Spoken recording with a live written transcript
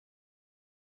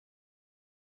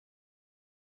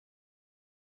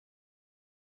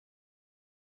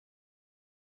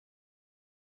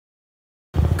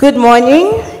Good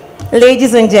morning,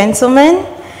 ladies and gentlemen.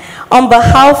 On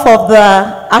behalf of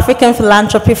the African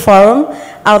Philanthropy Forum,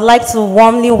 I would like to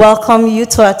warmly welcome you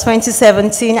to our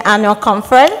 2017 annual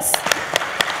conference.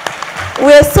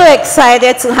 We're so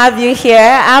excited to have you here.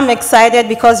 I'm excited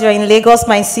because you're in Lagos,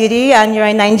 my city, and you're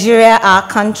in Nigeria, our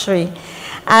country.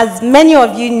 As many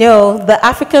of you know, the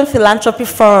African Philanthropy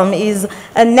Forum is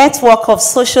a network of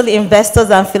social investors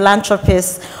and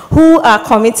philanthropists who are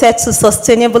committed to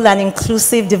sustainable and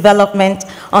inclusive development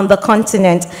on the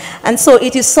continent. And so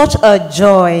it is such a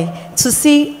joy to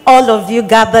see all of you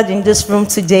gathered in this room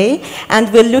today,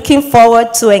 and we're looking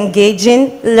forward to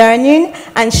engaging, learning,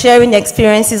 and sharing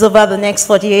experiences over the next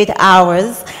 48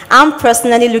 hours. I'm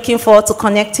personally looking forward to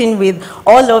connecting with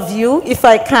all of you, if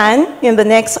I can, in the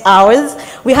next hours.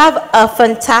 We have a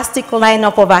fantastic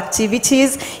lineup of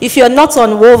activities. If you're not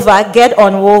on WOVA, get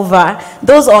on WOVA.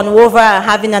 Those on WOVA are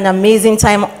having an amazing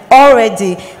time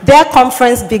already. Their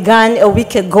conference began a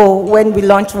week ago when we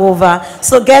launched WOVA.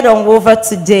 So get on WOVA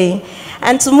today.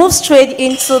 And to move straight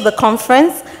into the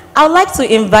conference, I would like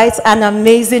to invite an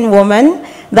amazing woman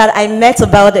that I met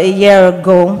about a year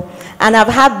ago. And I've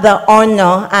had the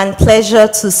honor and pleasure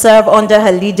to serve under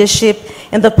her leadership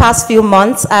in the past few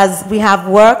months as we have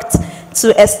worked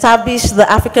to establish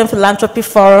the African Philanthropy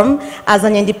Forum as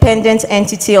an independent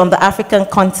entity on the African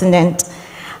continent.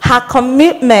 Her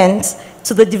commitment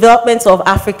to the development of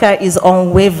Africa is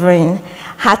unwavering.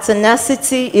 Her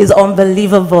tenacity is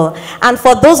unbelievable. And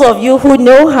for those of you who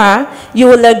know her, you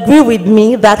will agree with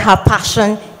me that her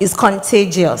passion is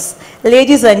contagious.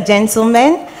 Ladies and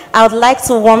gentlemen, I would like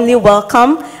to warmly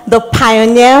welcome the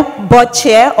pioneer board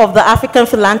chair of the African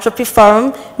Philanthropy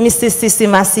Forum, Mrs. Tsitsi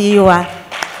Masiyiwa.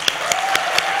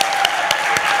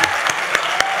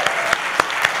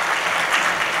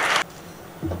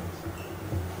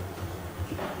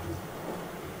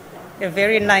 A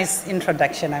very nice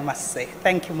introduction, I must say.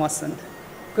 Thank you, Mosen.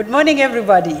 Good morning,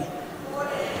 everybody. Good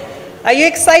morning. Are you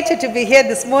excited to be here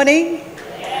this morning?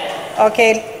 Yes.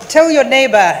 Okay, tell your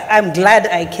neighbor, I'm glad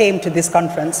I came to this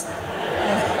conference.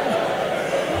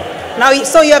 Now,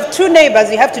 so you have two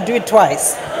neighbors, you have to do it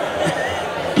twice.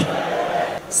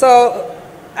 So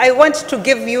I want to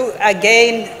give you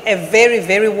again a very,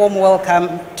 very warm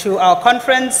welcome to our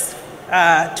conference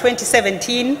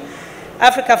 2017.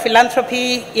 Africa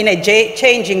Philanthropy in a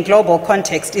changing global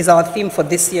context is our theme for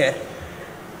this year.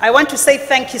 I want to say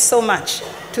thank you so much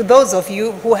to those of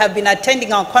you who have been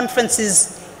attending our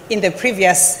conferences in the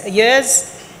previous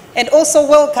years, and also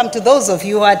welcome to those of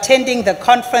you who are attending the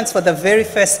conference for the very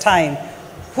first time.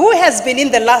 Who has been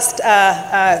in the last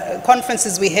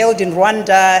conferences we held in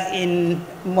Rwanda, in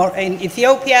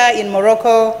Ethiopia, in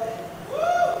Morocco?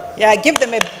 Yeah, give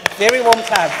them a very warm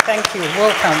clap. Thank you,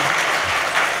 welcome.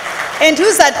 And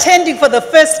who's attending for the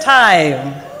first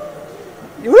time?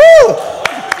 Woo!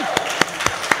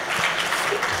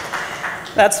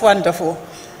 That's wonderful.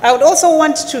 I would also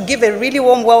want to give a really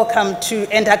warm welcome to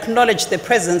and acknowledge the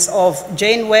presence of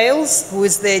Jane Wales, who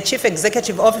is the Chief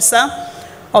Executive Officer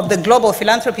of the Global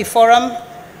Philanthropy Forum,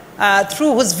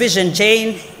 through whose vision,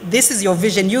 Jane, this is your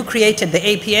vision. You created the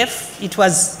APF.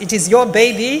 It is your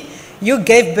baby. You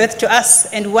gave birth to us,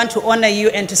 and we want to honor you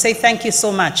and to say thank you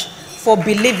so much for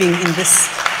believing in this.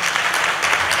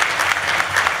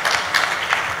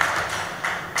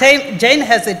 Jane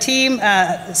has a team,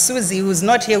 Susie, who's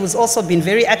not here, who's also been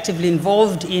very actively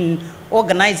involved in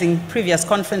organizing previous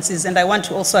conferences, and I want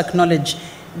to also acknowledge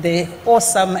the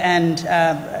awesome and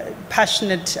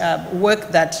passionate work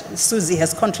that Susie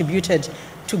has contributed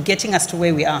to getting us to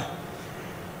where we are.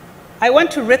 I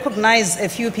want to recognize a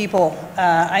few people.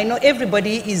 I know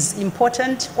everybody is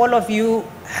important. All of you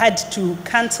had to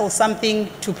cancel something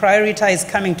to prioritize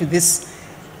coming to this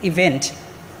event.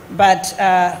 But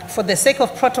for the sake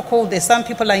of protocol, there's some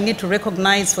people I need to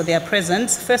recognize for their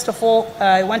presence. First of all,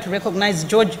 I want to recognize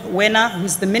George Wena,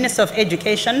 who's the Minister of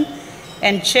Education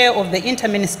and Chair of the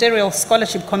Interministerial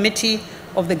Scholarship Committee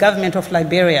of the Government of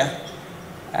Liberia.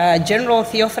 General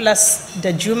Theophilus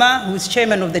Dajuma, who is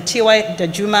chairman of the T.Y.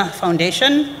 Dajuma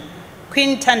Foundation,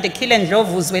 Queen Tandekile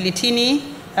Ndlovu Zwelithini,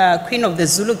 Queen of the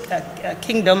Zulu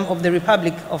Kingdom of the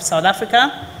Republic of South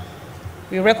Africa.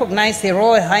 We recognize Her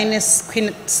Royal Highness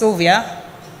Queen Sylvia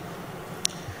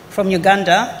from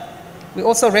Uganda. We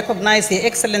also recognize Her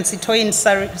Excellency Toyin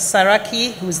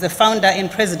Saraki, who is the founder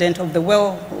and president of the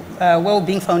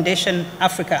Well-Being Foundation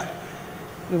Africa.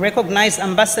 We recognize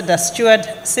Ambassador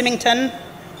Stuart Symington.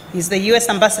 He's the US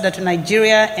Ambassador to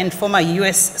Nigeria and former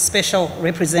US Special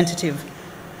Representative.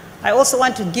 I also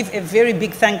want to give a very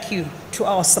big thank you to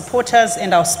our supporters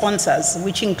and our sponsors,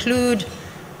 which include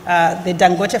The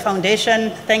Dangote Foundation,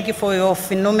 thank you for your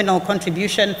phenomenal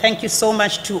contribution. Thank you so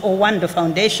much to Owando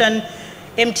Foundation.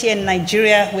 MTN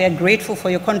Nigeria, we are grateful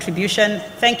for your contribution.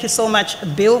 Thank you so much,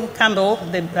 Bill Campbell,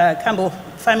 the Campbell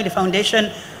Family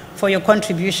Foundation, for your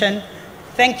contribution.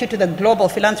 Thank you to the Global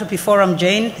Philanthropy Forum,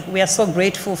 Jane. We are so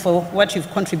grateful for what you've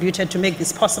contributed to make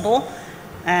this possible.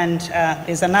 And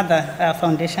there's another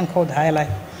foundation called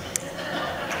Higherlife.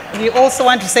 We also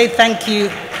want to say thank you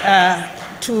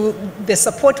to the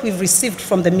support we've received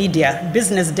from the media.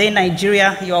 Business Day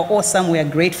Nigeria, you are awesome, we are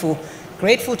grateful.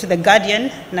 Grateful to The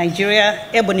Guardian, Nigeria,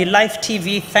 Ebony Life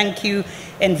TV, thank you,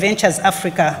 and Ventures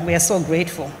Africa, we are so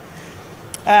grateful.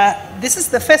 This is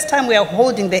the first time we are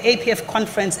holding the APF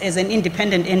conference as an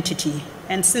independent entity.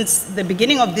 And since the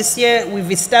beginning of this year,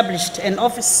 we've established an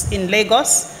office in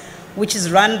Lagos, which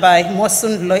is run by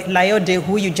Mosun Layode,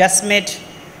 who you just met.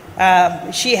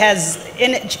 She has,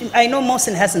 I know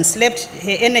Mosun hasn't slept,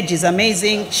 her energy is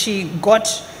amazing. She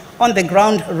got on the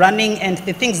ground running, and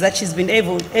the things that she's been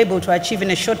able to achieve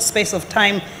in a short space of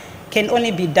time can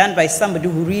only be done by somebody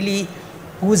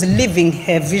who's living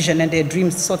her vision and her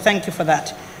dreams, so thank you for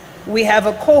that. We have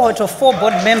a cohort of 4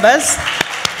 board members.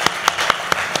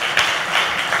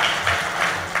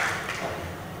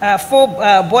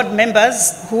 4 board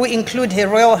members who include Her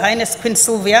Royal Highness Queen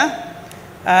Sylvia,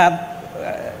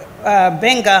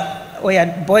 Benga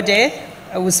Oyabode,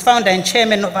 who's founder and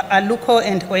chairman of Aluko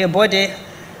and Oyabode,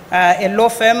 a law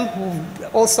firm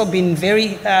who've also been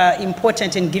very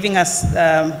important in giving us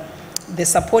the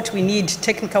support we need,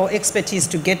 technical expertise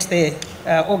to get the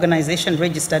organization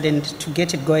registered and to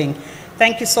get it going.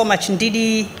 Thank you so much.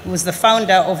 Ndidi, who's the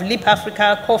founder of Leap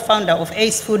Africa, co-founder of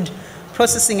Ace Food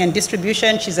Processing and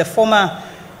Distribution. She's a former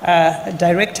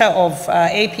director of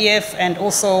APF, and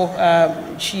also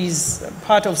she's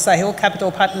part of Sahel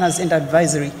Capital Partners and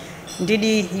Advisory.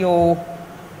 Ndidi, your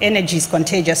energy is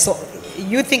contagious. So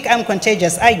you think I'm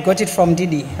contagious, I got it from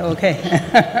Ndidi, okay.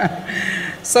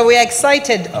 So we are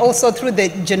excited also through the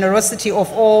generosity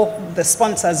of all the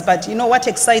sponsors, but you know what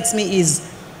excites me is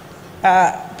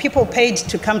people paid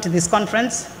to come to this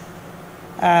conference.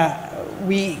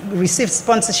 We received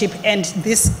sponsorship, and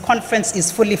this conference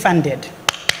is fully funded.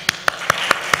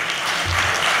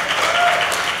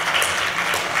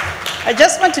 I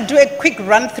just want to do a quick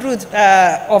run through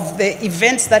of the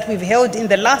events that we've held in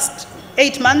the last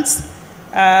 8 months.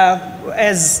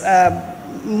 As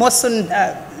Mosun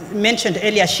mentioned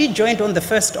earlier, she joined on the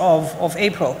 1st of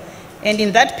April. And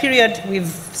in that period, we've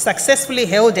successfully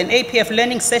held an APF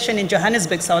learning session in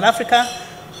Johannesburg, South Africa,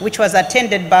 which was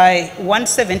attended by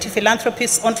 170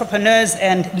 philanthropists, entrepreneurs,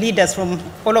 and leaders from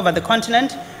all over the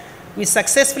continent. We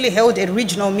successfully held a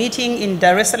regional meeting in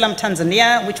Dar es Salaam,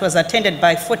 Tanzania, which was attended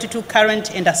by 42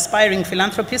 current and aspiring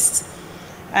philanthropists.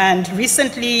 And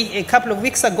recently, a couple of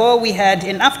weeks ago, we had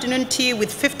an afternoon tea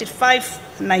with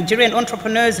 55 Nigerian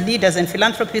entrepreneurs, leaders, and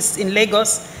philanthropists in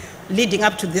Lagos, leading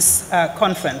up to this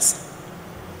conference.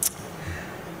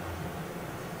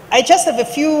 I just have a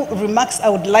few remarks I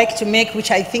would like to make, which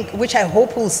I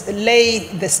hope will lay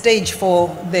the stage for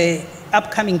the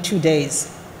upcoming 2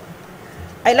 days.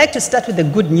 I'd like to start with the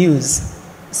good news.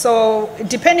 So,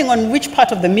 depending on which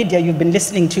part of the media you've been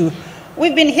listening to,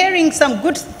 we've been hearing some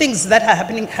good things that are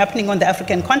happening on the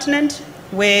African continent,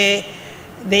 where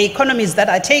the economies that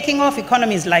are taking off,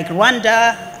 economies like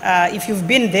Rwanda, if you've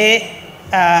been there,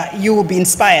 you will be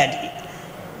inspired.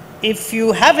 If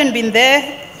you haven't been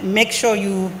there, make sure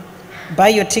you buy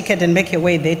your ticket and make your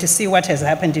way there to see what has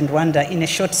happened in Rwanda in a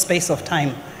short space of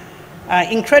time.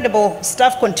 Incredible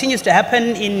stuff continues to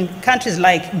happen in countries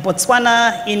like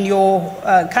Botswana, in your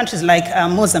countries like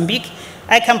Mozambique.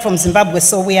 I come from Zimbabwe,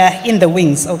 so we are in the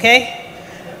wings, okay?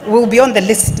 We'll be on the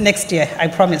list next year, I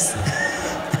promise.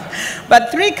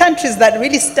 But 3 countries that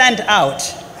really stand out,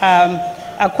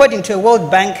 according to a World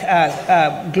Bank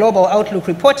Global Outlook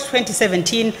Report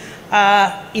 2017,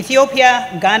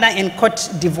 Ethiopia, Ghana, and Cote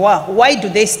d'Ivoire. Why do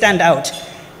they stand out?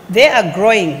 They are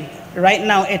growing right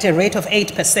now at a rate of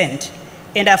 8%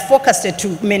 and are forecasted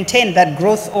to maintain that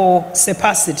growth or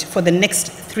surpass it for the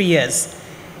next 3 years.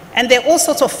 And there are all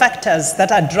sorts of factors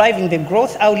that are driving the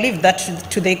growth. I'll leave that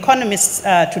to the economists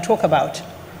to talk about.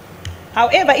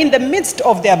 However, in the midst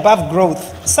of the above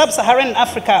growth, sub-Saharan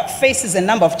Africa faces a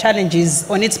number of challenges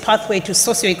on its pathway to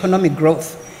socio-economic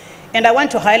growth. And I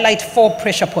want to highlight 4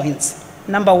 pressure points.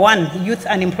 Number 1, youth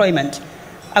unemployment.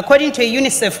 According to a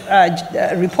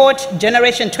UNICEF report,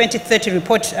 Generation 2030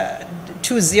 Report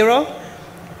 2.0,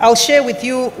 I'll share with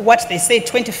you what they say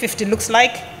 2050 looks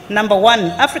like. Number 1,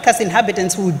 Africa's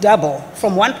inhabitants will double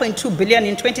from 1.2 billion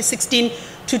in 2016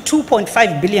 to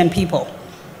 2.5 billion people.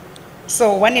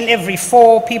 So 1 in every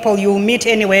 4 people you meet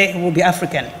anywhere will be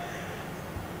African.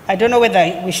 I don't know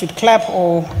whether we should clap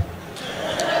or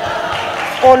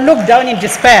look down in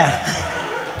despair.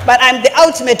 But I'm the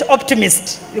ultimate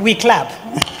optimist. We clap.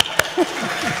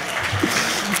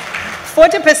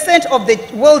 40% of the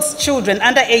world's children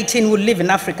under 18 will live in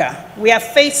Africa. We are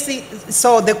facing,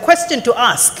 so the question to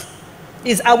ask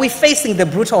is, are we facing the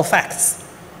brutal facts?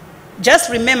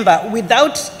 Just remember,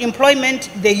 without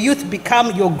employment, the youth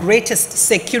become your greatest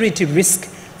security risk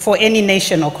for any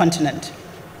nation or continent.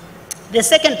 The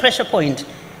second pressure point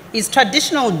is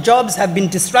traditional jobs have been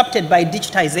disrupted by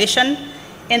digitization,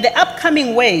 and the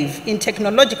upcoming wave in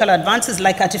technological advances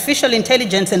like artificial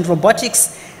intelligence and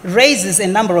robotics raises a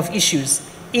number of issues,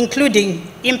 including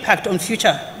impact on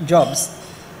future jobs.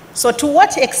 So to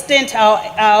what extent are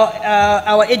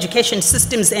our education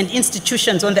systems and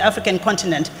institutions on the African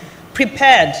continent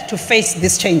prepared to face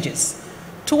these changes?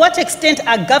 To what extent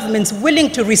are governments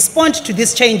willing to respond to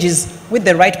these changes with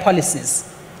the right policies?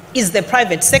 Is the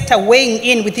private sector weighing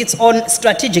in with its own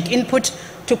strategic input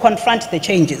to confront the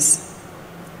changes?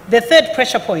 The third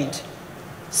pressure point,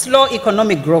 slow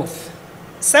economic growth.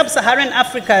 Sub-Saharan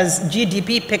Africa's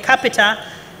GDP per capita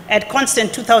at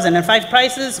constant 2005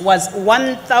 prices was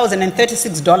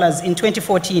 $1,036 in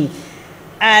 2014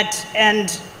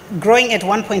 and growing at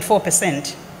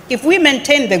 1.4%. If we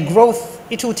maintain the growth,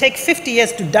 it will take 50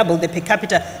 years to double the per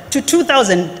capita to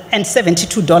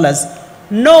 $2,072,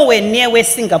 nowhere near where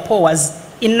Singapore was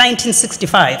in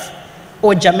 1965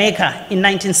 or Jamaica in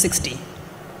 1960.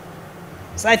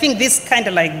 So I think this kind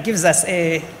of like gives us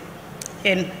a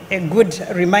good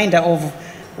reminder of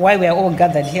why we are all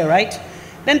gathered here, right?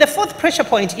 Then the fourth pressure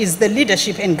point is the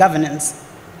leadership and governance.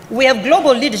 We have a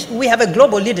global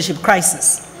leadership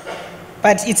crisis,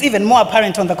 but it's even more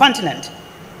apparent on the continent.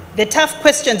 The tough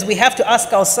questions we have to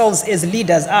ask ourselves as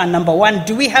leaders are, number one,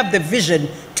 do we have the vision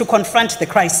to confront the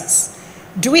crisis?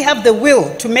 Do we have the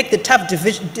will to make the tough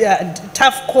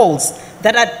calls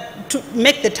that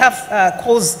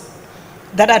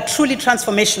are truly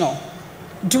transformational?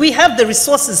 Do we have the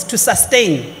resources to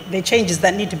sustain the changes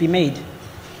that need to be made?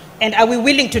 And are we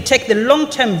willing to take the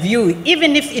long-term view,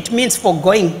 even if it means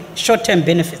foregoing short-term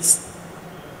benefits?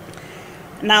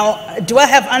 Now, do I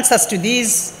have answers to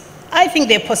these? I think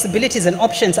there are possibilities and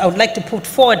options I would like to put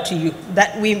forward to you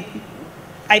that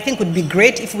I think would be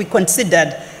great if we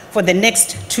considered for the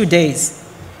next 2 days.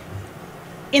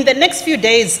 In the next few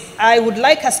days, I would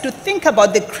like us to think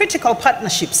about the critical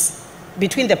partnerships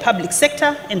between the public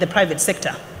sector and the private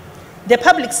sector. The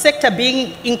public sector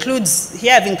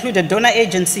here I've included donor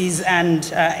agencies and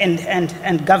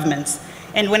governments.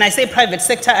 And when I say private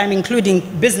sector, I'm including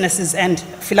businesses and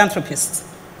philanthropists.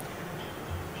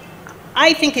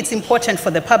 I think it's important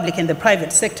for the public and the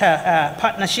private sector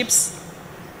partnerships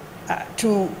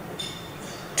to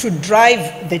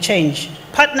drive the change.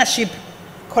 Partnership,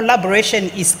 collaboration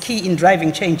is key in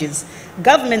driving changes.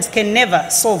 Governments can never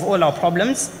solve all our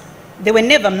problems. They were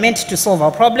never meant to solve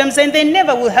our problems, and they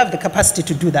never will have the capacity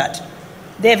to do that.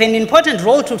 They have an important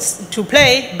role to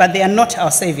play, but they are not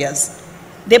our saviors.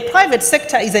 The private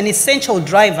sector is an essential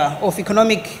driver of the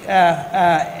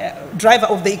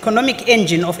economic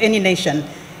engine of any nation,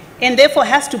 and therefore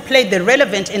has to play the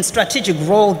relevant and strategic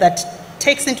role that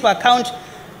takes into account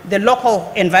the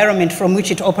local environment from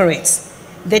which it operates.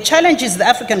 The challenges the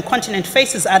African continent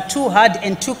faces are too hard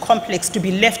and too complex to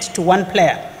be left to one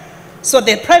player. So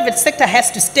the private sector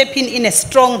has to step in a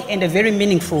strong and a very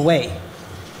meaningful way.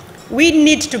 We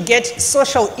need to get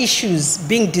social issues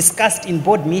being discussed in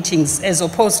board meetings as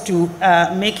opposed to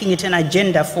making it an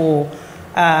agenda for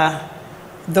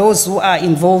those who are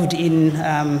involved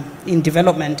in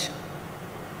development.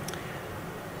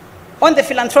 On the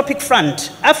philanthropic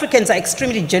front, Africans are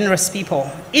extremely generous people.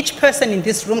 Each person in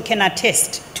this room can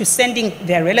attest to sending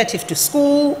their relative to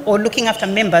school or looking after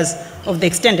members of the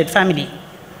extended family.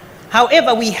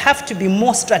 However, we have to be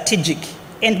more strategic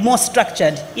and more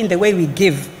structured in the way we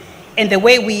give and the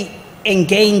way we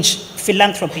engage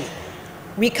philanthropy.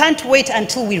 We can't wait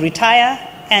until we retire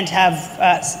and have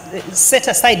set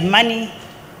aside money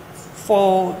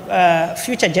for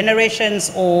future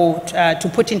generations or to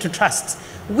put into trusts.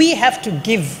 We have to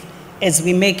give as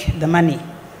we make the money.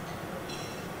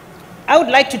 I would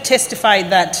like to testify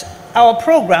that our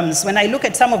programs, when I look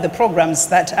at some of the programs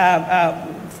that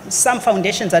some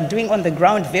foundations are doing on the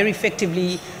ground very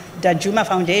effectively, Dajuma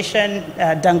Foundation,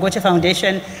 Dangote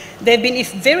Foundation, they've been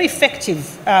very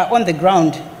effective on the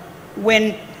ground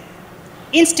when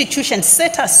institutions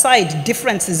set aside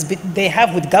differences they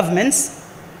have with governments.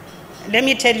 Let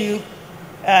me tell you,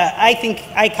 I think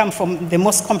I come from the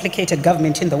most complicated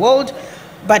government in the world,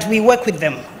 but we work with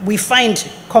them. We find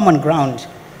common ground.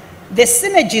 The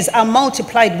synergies are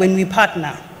multiplied when we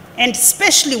partner, and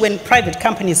especially when private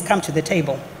companies come to the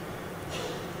table.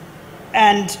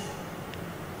 And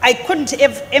I couldn't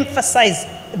emphasize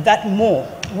that more.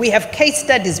 We have case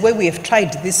studies where we have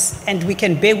tried this, and we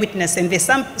can bear witness. And there's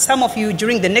some of you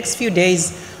during the next few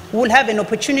days will have an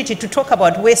opportunity to talk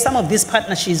about where some of these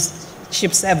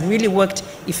partnerships have really worked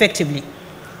effectively.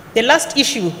 The last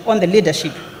issue on the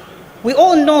leadership. We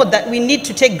all know that we need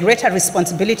to take greater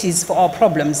responsibilities for our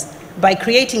problems by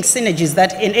creating synergies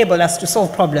that enable us to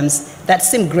solve problems that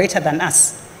seem greater than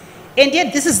us. And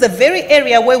yet, this is the very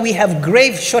area where we have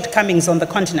grave shortcomings on the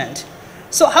continent.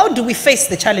 So how do we face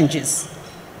the challenges?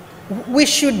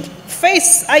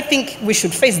 I think we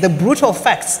should face the brutal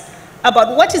facts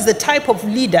about what is the type of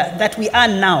leader that we are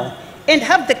now, and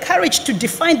have the courage to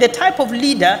define the type of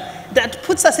leader that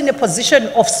puts us in a position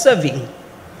of serving.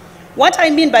 What I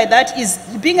mean by that is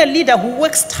being a leader who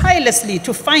works tirelessly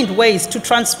to find ways to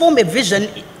transform a vision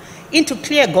into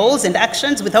clear goals and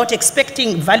actions without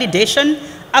expecting validation,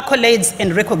 accolades,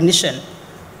 and recognition.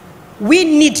 We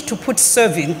need to put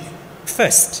serving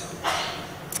first.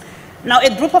 Now,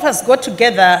 a group of us got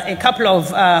together a couple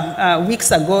of weeks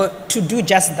ago to do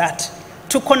just that,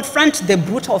 to confront the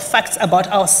brutal facts about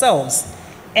ourselves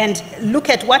and look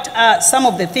at what are some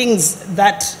of the things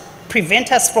that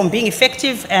prevent us from being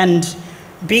effective and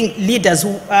being leaders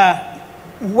who are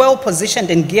well-positioned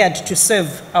and geared to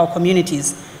serve our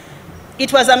communities.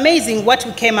 It was amazing what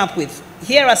we came up with.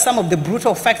 Here are some of the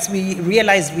brutal facts we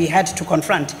realized we had to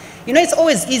confront. You know, it's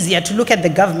always easier to look at the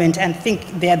government and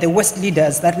think they are the worst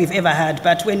leaders that we've ever had.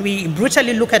 But when we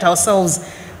brutally look at ourselves,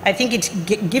 I think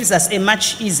it gives us a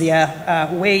much easier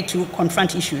way to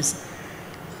confront issues.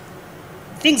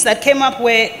 Things that came up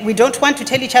where we don't want to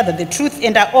tell each other the truth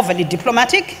and are overly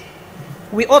diplomatic.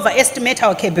 We overestimate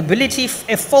our capability,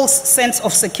 a false sense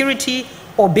of security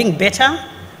or being better.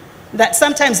 That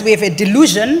sometimes we have a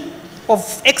delusion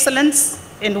of excellence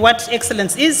and what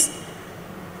excellence is.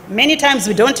 Many times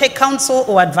we don't take counsel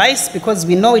or advice because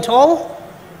we know it all.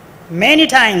 Many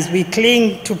times we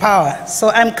cling to power. So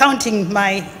I'm counting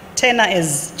my tenure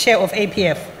as chair of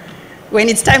APF. When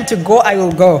it's time to go, I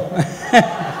will go.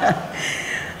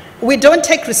 We don't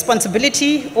take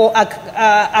responsibility or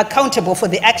are accountable for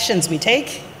the actions we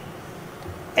take.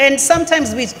 And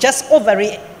sometimes we just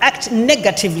overreact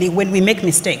negatively when we make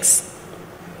mistakes.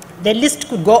 The list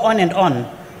could go on and on.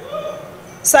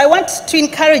 So I want to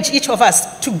encourage each of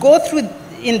us to go through,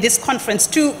 in this conference,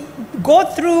 to go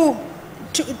through,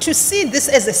 to see this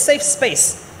as a safe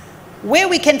space where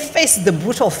we can face the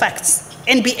brutal facts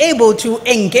and be able to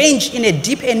engage in a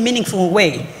deep and meaningful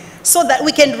way so that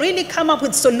we can really come up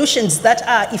with solutions that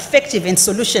are effective and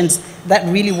solutions that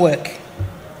really work.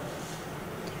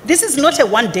 This is not a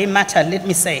one-day matter, let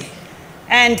me say.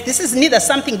 And this is neither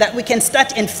something that we can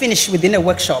start and finish within a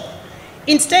workshop.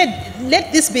 Instead,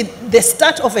 let this be the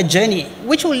start of a journey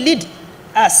which will lead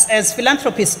us as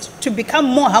philanthropists to become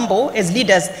more humble as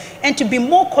leaders and to be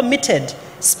more committed,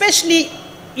 especially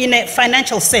in a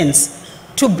financial sense,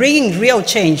 to bringing real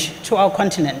change to our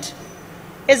continent.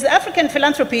 As the African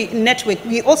Philanthropy Network,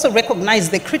 we also recognize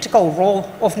the critical role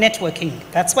of networking.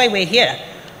 That's why we're here.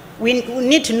 We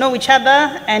need to know each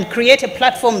other and create a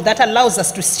platform that allows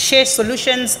us to share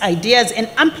solutions, ideas, and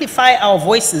amplify our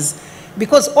voices,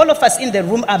 because all of us in the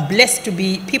room are blessed to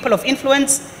be people of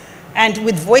influence and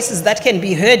with voices that can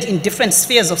be heard in different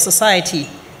spheres of society.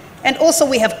 And also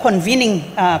we have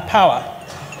convening power.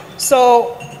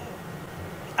 So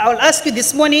I will ask you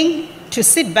this morning to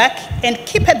sit back and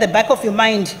keep at the back of your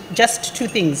mind just two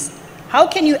things. How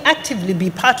can you actively be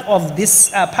part of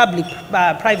this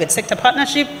public-private sector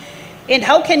partnership? And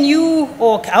how can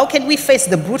we face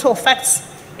the brutal facts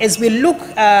as we look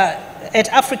at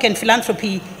African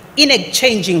philanthropy in a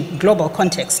changing global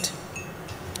context?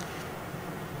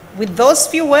 With those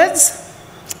few words,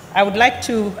 I would like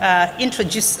to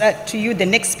introduce to you the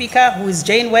next speaker, who is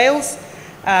Jane Wales,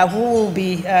 who will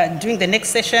be doing the next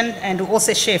session and will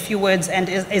also share a few words. And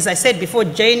as I said before,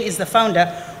 Jane is the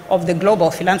founder of the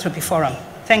Global Philanthropy Forum.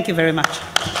 Thank you very much.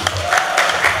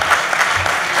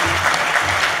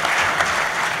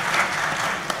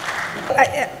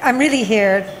 I'm really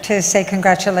here to say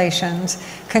congratulations.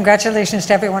 Congratulations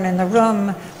to everyone in the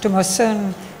room, to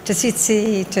Mosun, to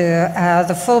Tsitsi, to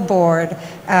the full board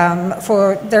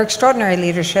for their extraordinary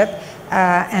leadership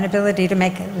and ability to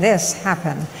make this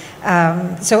happen.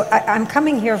 So I'm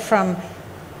coming here from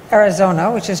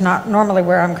Arizona, which is not normally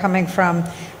where I'm coming from.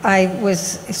 I was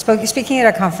speaking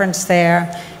at a conference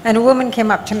there, and a woman came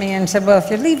up to me and said, well, if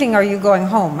you're leaving, are you going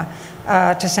home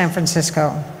to San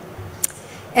Francisco?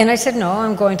 And I said, no,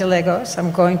 I'm going to Lagos,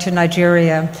 I'm going to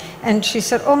Nigeria. And she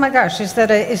said, oh my gosh, is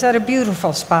that a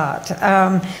beautiful spot?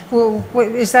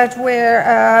 Is that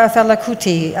where Fela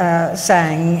Kuti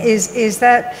sang? Is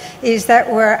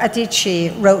that where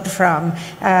Adichie wrote from?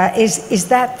 Is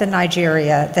that the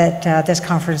Nigeria that this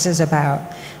conference is about?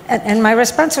 And my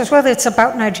response was, well, it's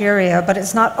about Nigeria, but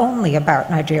it's not only about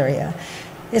Nigeria.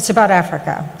 It's about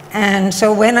Africa. And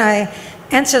so when I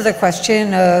answer the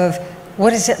question of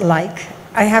what is it like,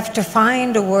 I have to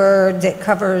find a word that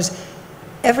covers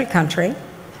every country,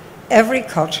 every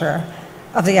culture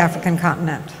of the African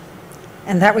continent.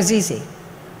 And that was easy.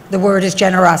 The word is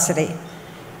generosity.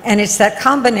 And it's that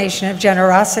combination of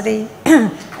generosity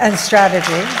and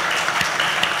strategy.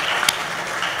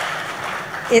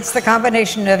 It's the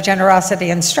combination of generosity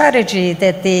and strategy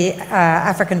that the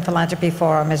African Philanthropy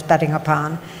Forum is betting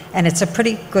upon. And it's a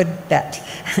pretty good bet.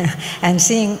 And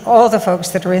seeing all the folks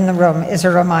that are in the room is a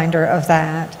reminder of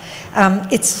that.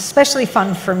 It's especially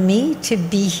fun for me to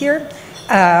be here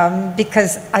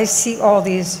because I see all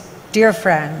these dear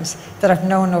friends that I've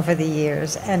known over the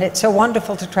years. And it's so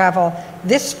wonderful to travel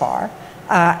this far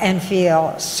and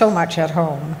feel so much at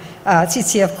home.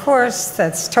 Tsitsi, of course,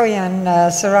 that's Toyin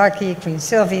Saraki, Queen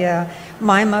Sylvia,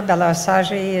 Maima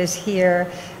Belasaji is here,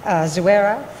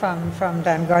 Zuera from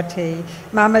Dangote,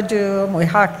 Mamadou,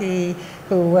 Muihaki,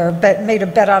 who made a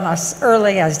bet on us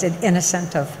early, as did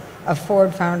Innocent of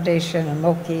Ford Foundation, and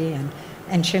Moki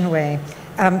and Chinwe.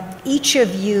 Each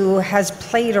of you has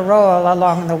played a role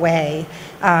along the way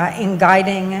in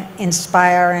guiding,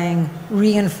 inspiring,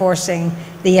 reinforcing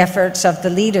the efforts of the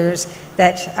leaders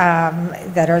that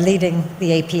are leading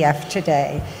the APF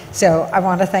today. So I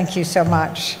want to thank you so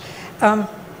much.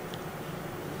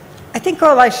 I think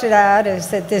all I should add is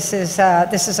that this is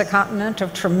a continent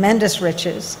of tremendous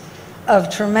riches, of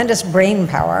tremendous brain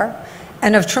power,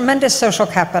 and of tremendous social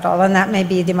capital, and that may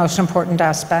be the most important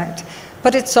aspect.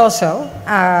 But it's also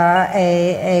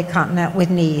a continent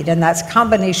with need, and that's a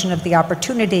combination of the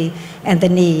opportunity and the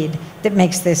need that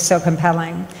makes this so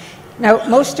compelling. Now,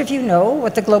 most of you know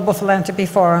what the Global Philanthropy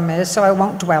Forum is, so I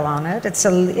won't dwell on it. It's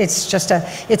a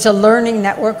learning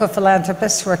network of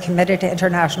philanthropists who are committed to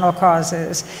international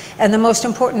causes. And the most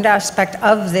important aspect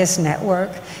of this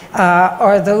network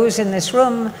are those in this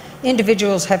room.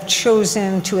 Individuals have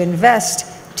chosen to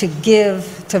invest, to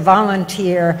give, to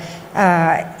volunteer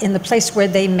in the place where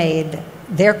they made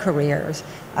their careers,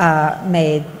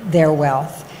 made their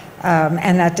wealth.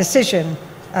 And that decision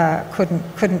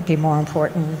couldn't be more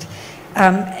important.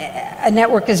 A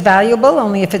network is valuable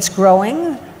only if it's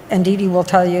growing, and Didi will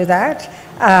tell you that,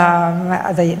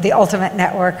 the ultimate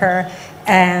networker,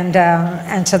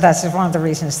 and so that's one of the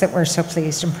reasons that we're so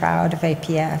pleased and proud of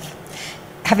APF.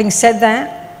 Having said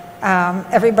that,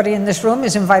 everybody in this room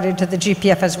is invited to the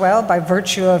GPF as well by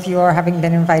virtue of your having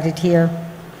been invited here.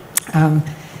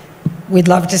 We'd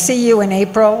love to see you in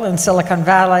April in Silicon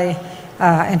Valley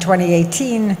in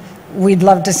 2018. We'd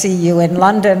love to see you in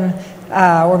London.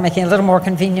 We're making it a little more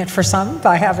convenient for some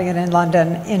by having it in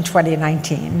London in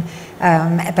 2019.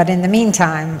 But in the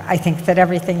meantime, I think that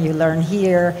everything you learn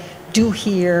here, do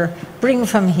here, bring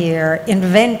from here,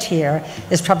 invent here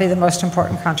is probably the most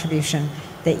important contribution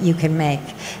that you can make.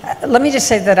 Let me just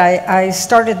say that I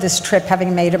started this trip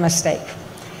having made a mistake.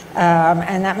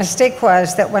 And that mistake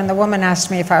was that when the woman asked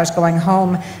me if I was going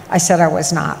home, I said I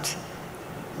was not.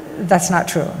 That's not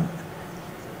true.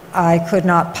 I could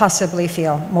not possibly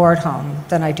feel more at home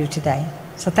than I do today.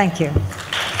 So thank you.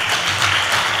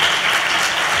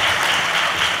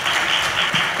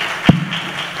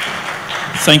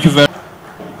 Thank you very much.